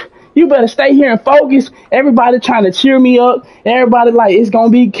 you better stay here and focus. Everybody trying to cheer me up. Everybody like, it's gonna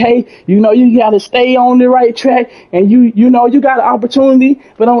be okay. You know, you gotta stay on the right track, and you know, you got an opportunity.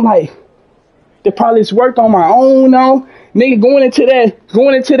 But I'm like, to probably work on my own now. Nigga, going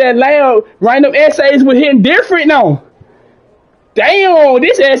into that lab, writing up essays was hitting different now. Damn,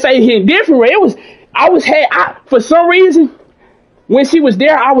 this essay hit different. For some reason, when she was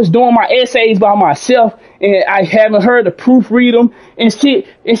there, I was doing my essays by myself, and I haven't heard to proofread them and shit.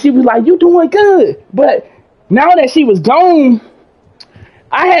 And she was like, you doing good. But now that she was gone,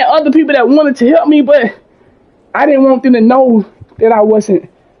 I had other people that wanted to help me, but I didn't want them to know that I wasn't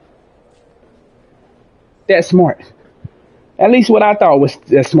that smart. At least what I thought was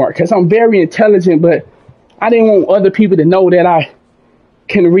that smart, because I'm very intelligent, but I didn't want other people to know that I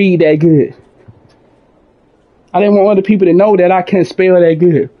can read that good. I didn't want other people to know that I can spell that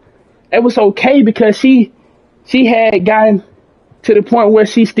good. It was okay, because she had gotten to the point where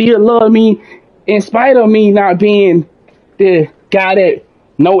she still loved me in spite of me not being the guy that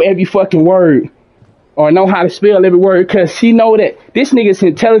know every fucking word or know how to spell every word, because she know that this nigga's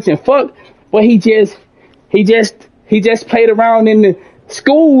intelligent fuck, but he just played around in the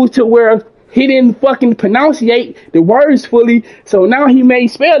school to where he didn't fucking pronunciate the words fully. So now he may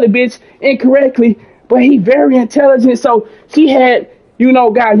spell the bitch incorrectly, but he very intelligent. So she had, you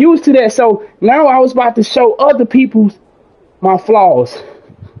know, got used to that. So now I was about to show other people my flaws.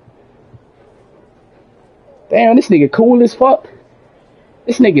 Damn, this nigga cool as fuck.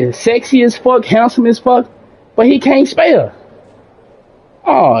 This nigga sexy as fuck, handsome as fuck, but he can't spell.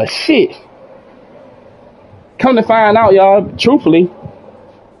 Oh, shit. Come to find out, y'all, truthfully,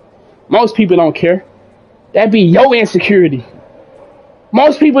 most people don't care. That be your insecurity.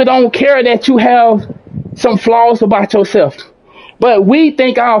 Most people don't care that you have some flaws about yourself. But we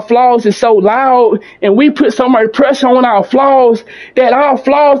think our flaws is so loud, and we put so much pressure on our flaws that our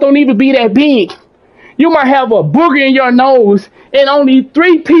flaws don't even be that big. You might have a booger in your nose, and only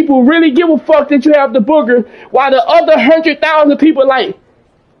 3 people really give a fuck that you have the booger, while the other 100,000 people like,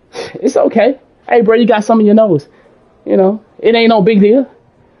 it's okay. Hey, bro, you got some in your nose. You know, it ain't no big deal.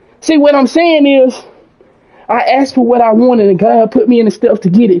 See, what I'm saying is, I asked for what I wanted and God put me in the steps to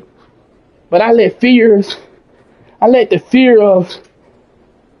get it. But I let the fear of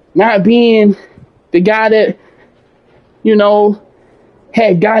not being the guy that, you know,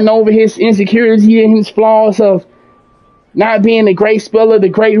 had gotten over his insecurity and his flaws, of not being the great speller, the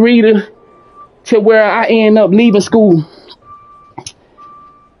great reader, to where I end up leaving school.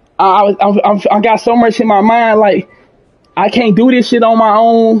 I got so much in my mind, like, I can't do this shit on my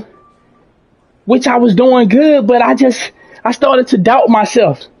own, which I was doing good, but I started to doubt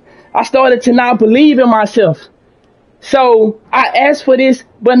myself. I started to not believe in myself. So I asked for this,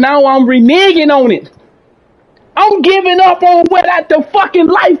 but now I'm reneging on it. I'm giving up on what at the fucking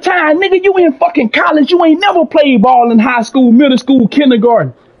lifetime. Nigga, you in fucking college. You ain't never played ball in high school, middle school,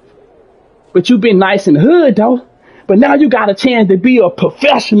 kindergarten. But you been nice in the hood, though. But now you got a chance to be a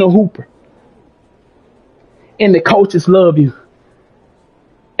professional hooper. And the coaches love you.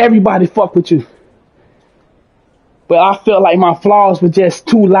 Everybody fuck with you. But I felt like my flaws were just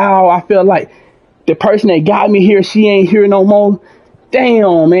too loud. I felt like the person that got me here, she ain't here no more.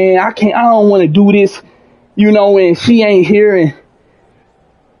 Damn, man, I don't want to do this, you know, and she ain't here. And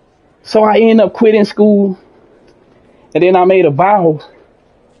so I ended up quitting school. And then I made a vow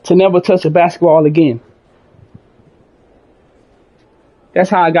to never touch a basketball again. That's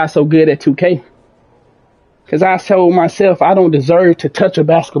how I got so good at 2K. Because I told myself I don't deserve to touch a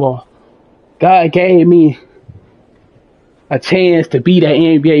basketball. God gave me a chance to be that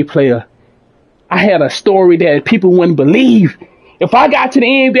NBA player. I had a story that people wouldn't believe. If I got to the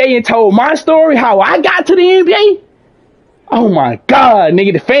NBA and told my story, how I got to the NBA, oh my God,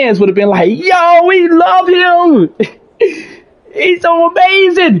 nigga, the fans would have been like, yo, we love him. He's so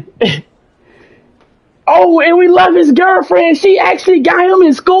amazing. Oh, and we love his girlfriend. She actually got him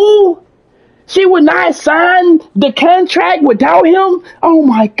in school. She would not sign the contract without him. Oh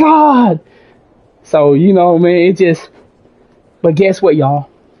my God. So, you know, man, it just, but guess what, y'all?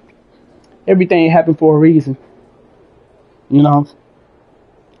 Everything happened for a reason. You know,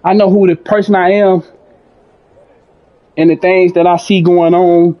 I know who the person I am and the things that I see going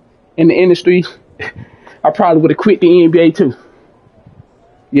on in the industry. I probably would have quit the NBA too.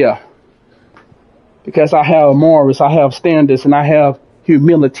 Yeah. Because I have morals, I have standards, and I have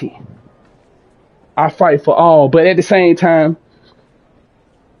humility. I fight for all, but at the same time,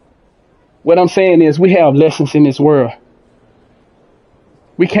 what I'm saying is we have lessons in this world.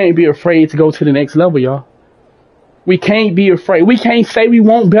 We can't be afraid to go to the next level, y'all. We can't be afraid. We can't say we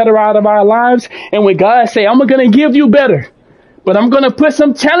want better out of our lives. And when God say, I'm going to give you better, but I'm going to put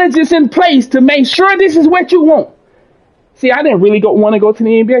some challenges in place to make sure this is what you want. See, I didn't really want to go to the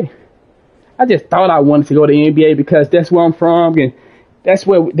NBA. I just thought I wanted to go to the NBA because that's where I'm from. And that's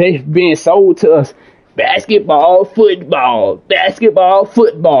where they've been sold to us. Basketball, football,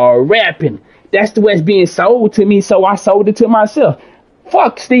 rapping. That's the way it's being sold to me. So I sold it to myself.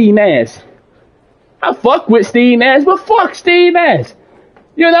 Fuck Steve Nash. I fuck with Steve Nash, but fuck Steve Nash.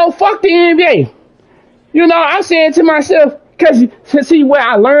 You know, fuck the NBA. You know, I'm saying to myself, because to see what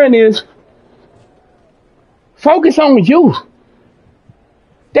I learned is focus on you.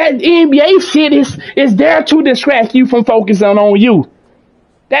 That NBA shit is there to distract you from focusing on you.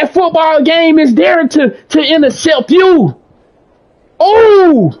 That football game is there to intercept you.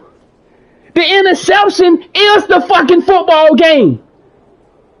 Oh, the interception is the fucking football game.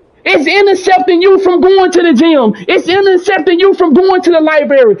 It's intercepting you from going to the gym. It's intercepting you from going to the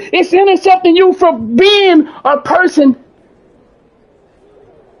library. It's intercepting you from being a person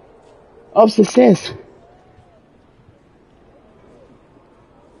of success.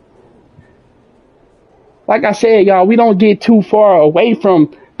 Like I said, y'all, we don't get too far away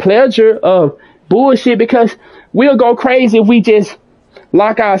from pleasure of bullshit because we'll go crazy if we just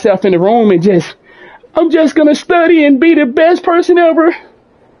lock ourselves in the room and I'm just going to study and be the best person ever.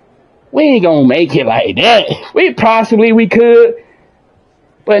 We ain't gonna make it like that. We could.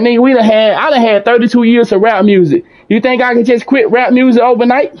 But nigga, I done had 32 years of rap music. You think I could just quit rap music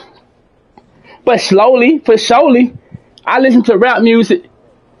overnight? But slowly, I listen to rap music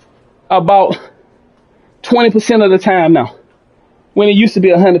about 20% of the time now. When it used to be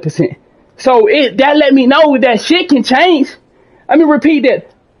 100%. So that let me know that shit can change. Let me repeat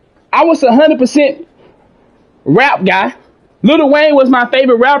that. I was 100% rap guy. Lil Wayne was my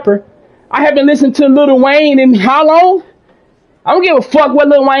favorite rapper. I haven't listened to Lil Wayne in how long? I don't give a fuck what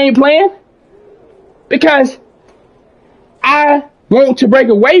Lil Wayne playing. Because I want to break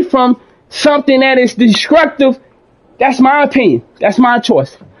away from something that is destructive. That's my opinion. That's my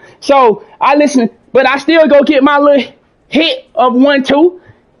choice. So I listen, but I still go get my little hit of 1, 2.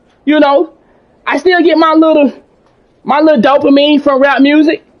 You know, I still get my little dopamine from rap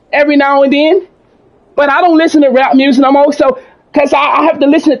music every now and then. But I don't listen to rap music no more. So, because I have to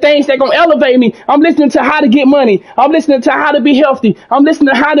listen to things that going to elevate me. I'm listening to how to get money. I'm listening to how to be healthy. I'm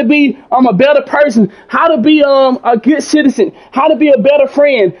listening to how to be a better person, how to be a good citizen, how to be a better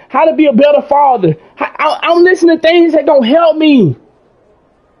friend, how to be a better father. I'm listening to things that going to help me.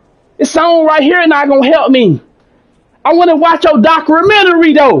 This song right here not going to help me. I want to watch your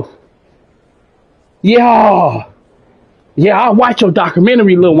documentary, though. Yeah. Yeah, I'll watch your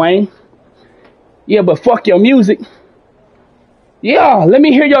documentary, Lil Wayne. Yeah, but fuck your music. Yeah, let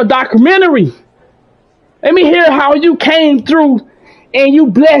me hear your documentary. Let me hear how you came through and you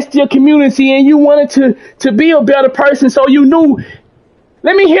blessed your community and you wanted to be a better person, so you knew.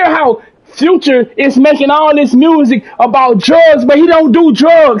 Let me hear how Future is making all this music about drugs, but he don't do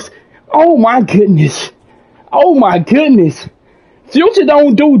drugs. Oh my goodness. Oh my goodness. Future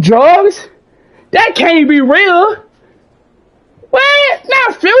don't do drugs? That can't be real. What?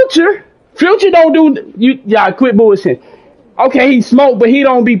 Not Future. Future don't do y'all quit bullshit. Okay, he smoked, but he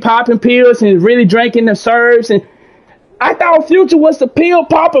don't be popping pills and really drinking the serves. And I thought Future was the pill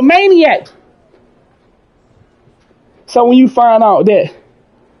popper maniac. So when you find out that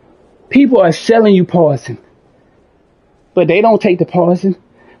people are selling you poison, but they don't take the poison.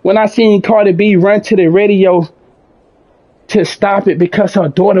 When I seen Cardi B run to the radio to stop it because her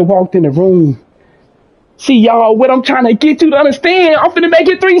daughter walked in the room. See, y'all, what I'm trying to get you to understand, I'm finna make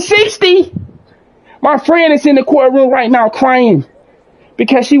it 360. My friend is in the courtroom right now crying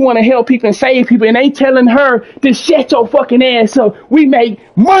because she want to help people and save people, and they telling her to shut your fucking ass up. We make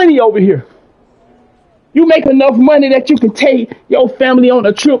money over here. You make enough money that you can take your family on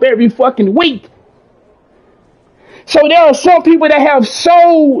a trip every fucking week. So there are some people that have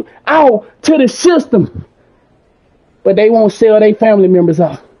sold out to the system, but they won't sell their family members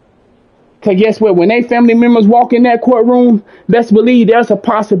out. Because guess what? When their family members walk in that courtroom, best believe there's a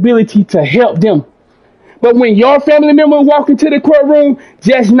possibility to help them. But when your family member walk into the courtroom,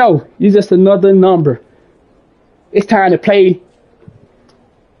 just know you're just another number. It's time to play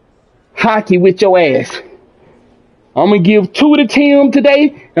hockey with your ass. I'm going to give 2 to Tim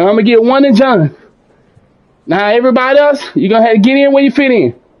today, and I'm going to give 1 to John. Now, everybody else, you're going to have to get in where you fit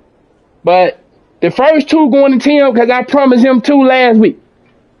in. But the first 2 going to Tim because I promised him 2 last week.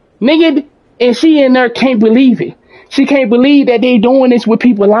 Nigga, and she in there can't believe it. She can't believe that they doing this with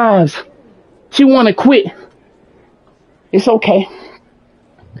people's lives. She want to quit. It's okay.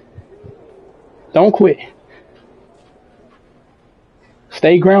 Don't quit.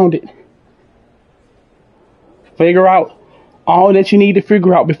 Stay grounded. Figure out all that you need to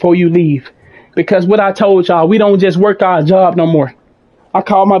figure out before you leave. Because what I told y'all, we don't just work our job no more. I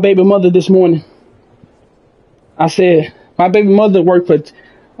called my baby mother this morning. I said, my baby mother worked for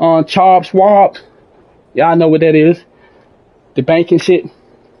Charles Schwab. Y'all know what that is. The banking shit.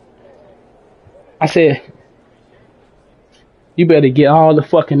 I said, you better get all the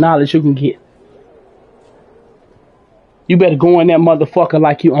fucking knowledge you can get. You better go in that motherfucker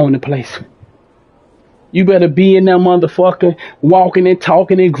like you own the place. You better be in that motherfucker walking and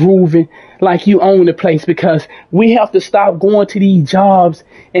talking and grooving like you own the place, because we have to stop going to these jobs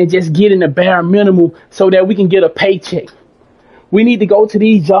and just getting the bare minimum so that we can get a paycheck. We need to go to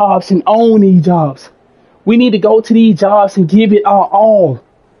these jobs and own these jobs. We need to go to these jobs and give it our all.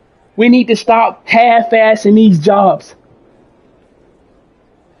 We need to stop half-assing these jobs.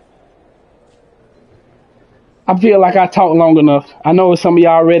 I feel like I talked long enough. I know some of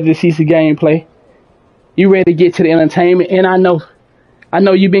y'all ready to see some gameplay. You ready to get to the entertainment, and I know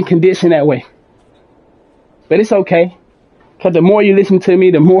you've been conditioned that way. But it's okay, because the more you listen to me,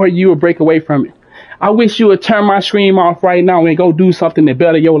 the more you will break away from it. I wish you would turn my screen off right now and go do something to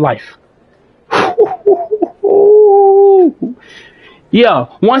better your life. Yeah,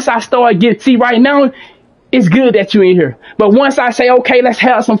 once I start see right now, it's good that you in here. But once I say, okay, let's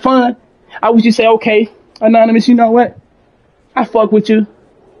have some fun, I wish you say, okay, Anonymous, you know what? I fuck with you,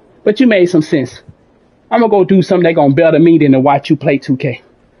 but you made some sense. I'm going to go do something that's going to better me than to watch you play 2K.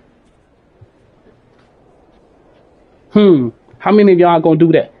 How many of y'all going to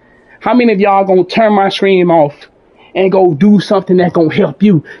do that? How many of y'all going to turn my stream off and go do something that's going to help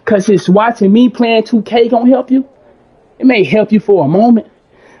you? Because it's watching me playing 2K going to help you. It may help you for a moment,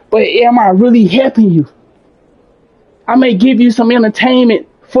 but am I really helping you? I may give you some entertainment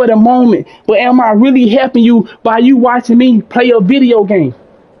for the moment, but am I really helping you by you watching me play a video game?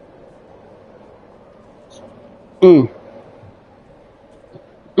 I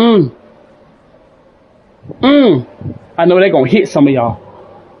know they're gonna hit some of y'all.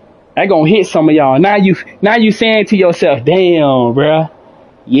 They're gonna hit some of y'all. Now you saying to yourself, damn, bruh.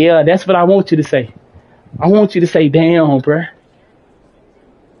 Yeah, that's what I want you to say. I want you to say, damn, bruh.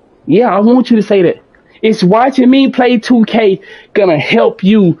 Yeah, I want you to say that. Is watching me play 2K gonna help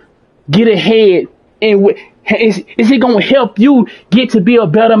you get ahead? And is it gonna help you get to be a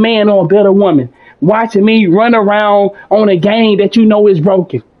better man or a better woman? Watching me run around on a game that you know is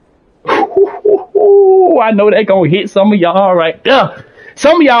broken. I know that gonna hit some of y'all right there.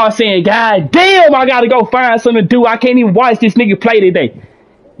 Some of y'all saying, God damn, I gotta go find something to do. I can't even watch this nigga play today.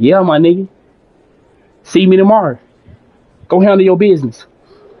 Yeah, my nigga. See me tomorrow. Go handle your business.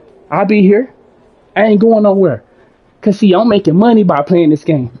 I'll be here. I ain't going nowhere. Cause see, I'm making money by playing this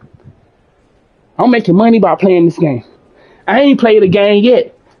game. I'm making money by playing this game. I ain't played the game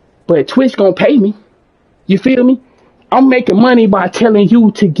yet, but Twitch gonna pay me. You feel me? I'm making money by telling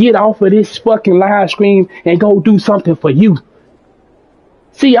you to get off of this fucking live stream and go do something for you.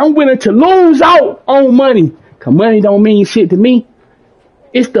 See, I'm willing to lose out on money. Cause money don't mean shit to me.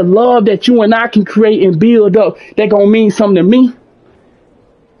 It's the love that you and I can create and build up that gonna mean something to me.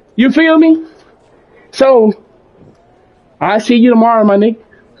 You feel me? So, I see you tomorrow, my nigga.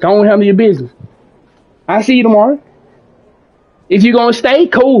 Go on, handle your business. I see you tomorrow. If you gonna stay,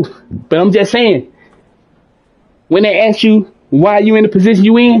 cool. But I'm just saying, when they ask you why you in the position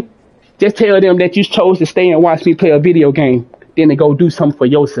you in, just tell them that you chose to stay and watch me play a video game, then to go do something for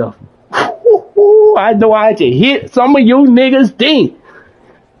yourself. I know I just hit some of you niggas ding.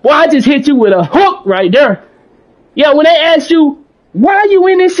 Boy, I just hit you with a hook right there. Yeah, when they ask you, why you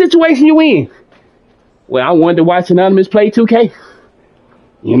in this situation you in? Well, I wanted to watch Anonymous play 2K.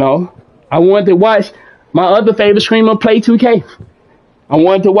 You know, I wanted to watch my other favorite streamer play 2K. I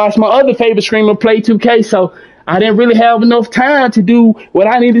wanted to watch my other favorite streamer play 2K, so I didn't really have enough time to do what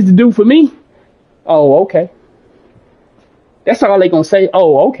I needed to do for me. Oh, okay. That's all they gonna say.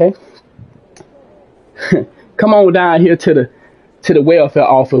 Oh, okay. Come on down here to the welfare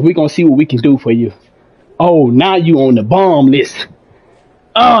office. We're gonna see what we can do for you. Oh, now you on the bomb list.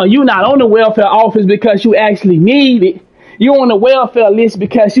 Oh, you not on the welfare office because you actually need it. You on the welfare list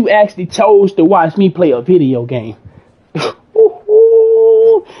because you actually chose to watch me play a video game.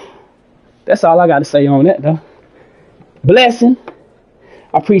 That's all I got to say on that, though. Blessing.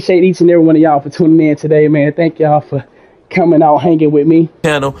 I appreciate each and every one of y'all for tuning in today, man. Thank y'all for coming out, hanging with me.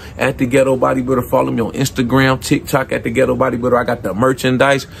 Channel at the Ghetto Bodybuilder. Follow me on Instagram, TikTok at the Ghetto Bodybuilder. I got the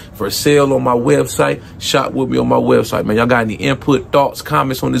merchandise for sale on my website. Shop with me on my website, man. Y'all got any input, thoughts,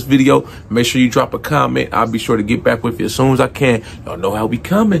 comments on this video? Make sure you drop a comment. I'll be sure to get back with you as soon as I can. Y'all know how we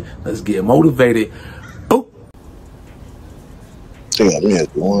coming. Let's get motivated. Oh. Check out me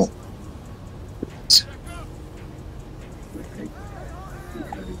if you want.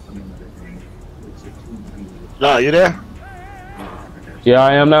 Nah, you there? Yeah,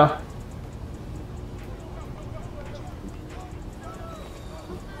 I am now.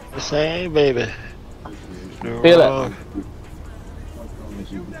 The same, baby. Feel it.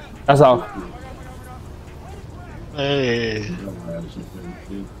 That's all. Hey.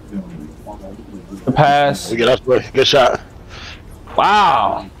 The pass. We get up, good shot.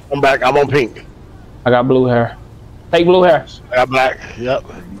 Wow. I'm back. I'm on pink. I got blue hair. Take blue hair. I got black. Yep.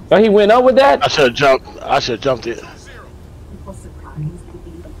 Oh, he went up with that? I should have jumped. I should have jumped it.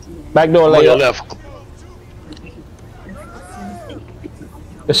 Back door On your layup. left.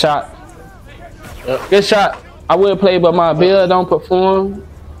 Good shot. Yep. Good shot. I will play, but my build don't perform.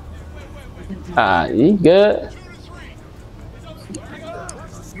 Ah, you good?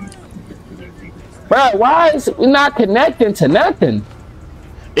 Bro, why is it not connecting to nothing?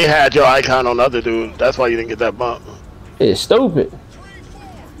 It had your icon on the other dude. That's why you didn't get that bump. It's stupid.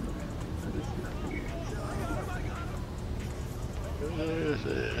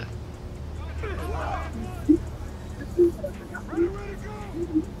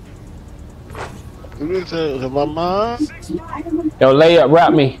 Yo, lay up,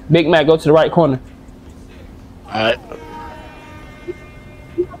 wrap me. Big Mac, go to the right corner. Alright.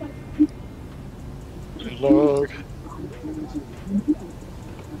 Lord.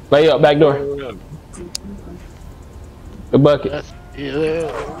 Lay up, back door. The bucket.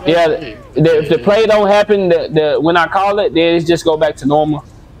 Yeah, if the play don't happen, when I call it, then it's just go back to normal.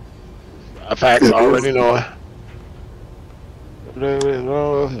 Facts, I already know it.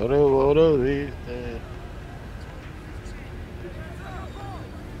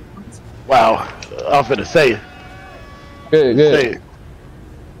 Wow, I'm finna say it. Good, good. Say it.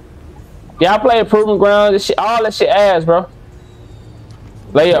 Yeah, I play Proving Ground. This shit, all that shit ass, bro.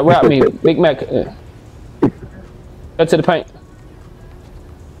 Lay up, wrap me. Big Mac. Go to the paint.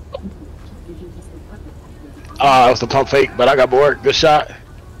 That was the pump fake, but I got bored. Good shot.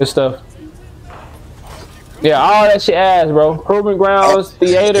 Good stuff. Yeah, all that shit ass, bro. Proving Grounds,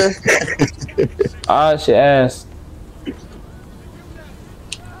 theater. All that shit ass.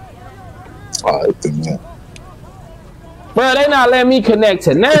 Alright, then, man. Bro, they not letting me connect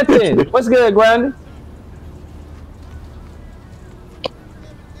to nothing. What's good, Grundy?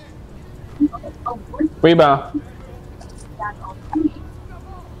 Rebound.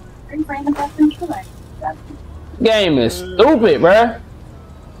 Game is stupid, bro.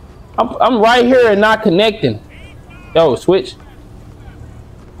 I'm right here and not connecting. Yo, switch.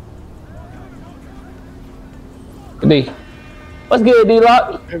 D. What's good,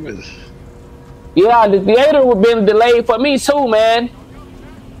 D-Lock? Yeah, the theater would been delayed for me too, man.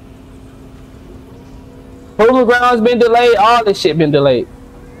 Proving ground's been delayed. All this shit been delayed.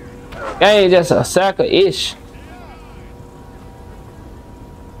 Game just a sack of ish.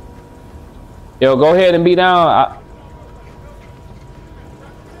 Yo, go ahead and be down.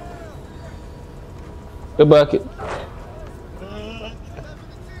 Good bucket.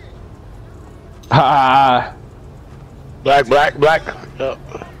 Ha. Black. Yep.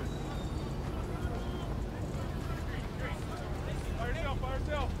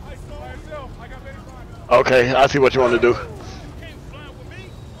 Okay, I see what you want to do.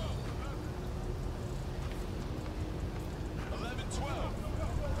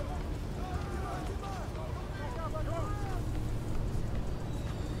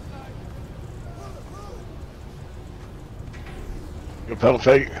 Good pedal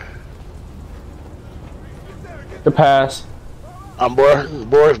fake. The pass. I'm Boris.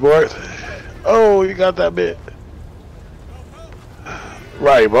 Oh, you got that bit.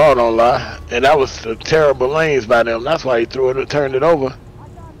 Right, ball don't lie. And that was the terrible lanes by them. That's why he threw it and turned it over.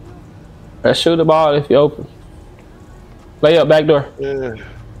 Let's shoot the ball if you open. Lay up, back door. Yeah.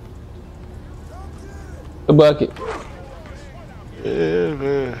 The bucket. Yeah,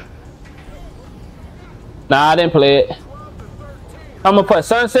 man. Nah, I didn't play it. I'm gonna put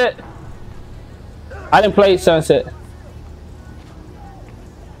Sunset. I didn't play Sunset.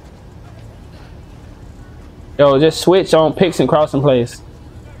 Yo, just switch on picks and crossing plays.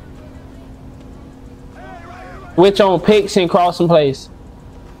 Switch on picks and crossing plays.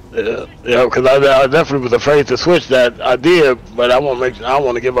 Yeah, because I definitely was afraid to switch that. I did, but I want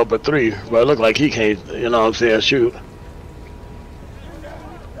to give up a 3. But it looked like he can't, you know what I'm saying, shoot.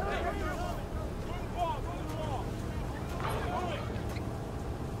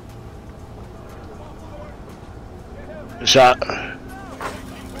 Shot.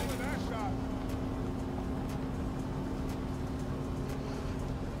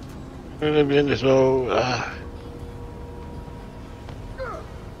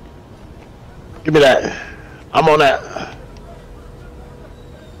 Give me that. I'm on that.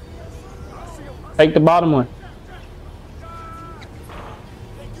 Take the bottom one.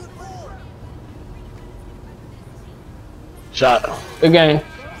 Shot. Good game.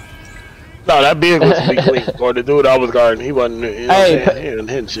 No, that big was to be clean. Or the dude I was guarding, he wasn't, you know Hey, what I'm saying? He didn't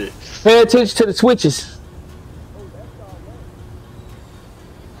hit shit. Pay attention to the switches.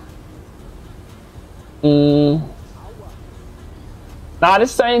 Nah,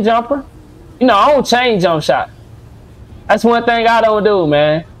 this same jumper. You know, I don't change jump shot. That's one thing I don't do,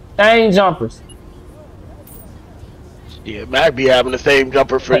 man. Change jumpers. Yeah, Mac be having the same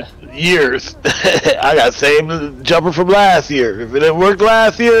jumper for years. I got the same jumper from last year. If it didn't work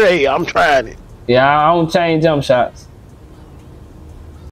last year, hey, I'm trying it. Yeah, I don't change jump shots.